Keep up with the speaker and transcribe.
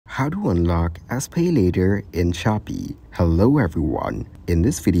How to unlock Spaylater in Shopee. Hello everyone. In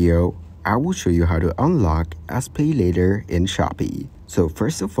this video, I will show you how to unlock Spaylater in Shopee. So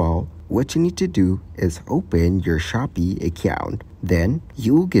first of all, what you need to do is open your Shopee account. Then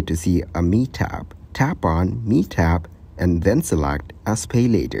you will get to see a Me tab. Tap on Me tab and then select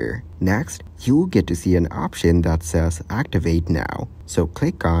Spaylater. Next, you will get to see an option that says Activate Now. So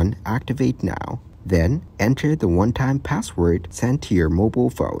click on Activate Now. Then, enter the one-time password sent to your mobile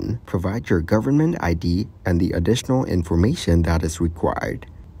phone. Provide your government ID and the additional information that is required.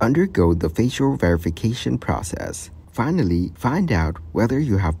 Undergo the facial verification process. Finally, find out whether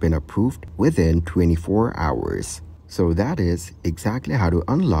you have been approved within 24 hours. So that is exactly how to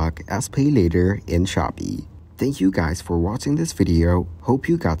unlock Spaylater in Shopee. Thank you guys for watching this video. Hope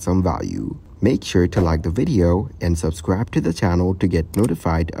you got some value. Make sure to like the video and subscribe to the channel to get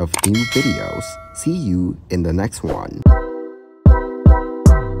notified of new videos. See you in the next one.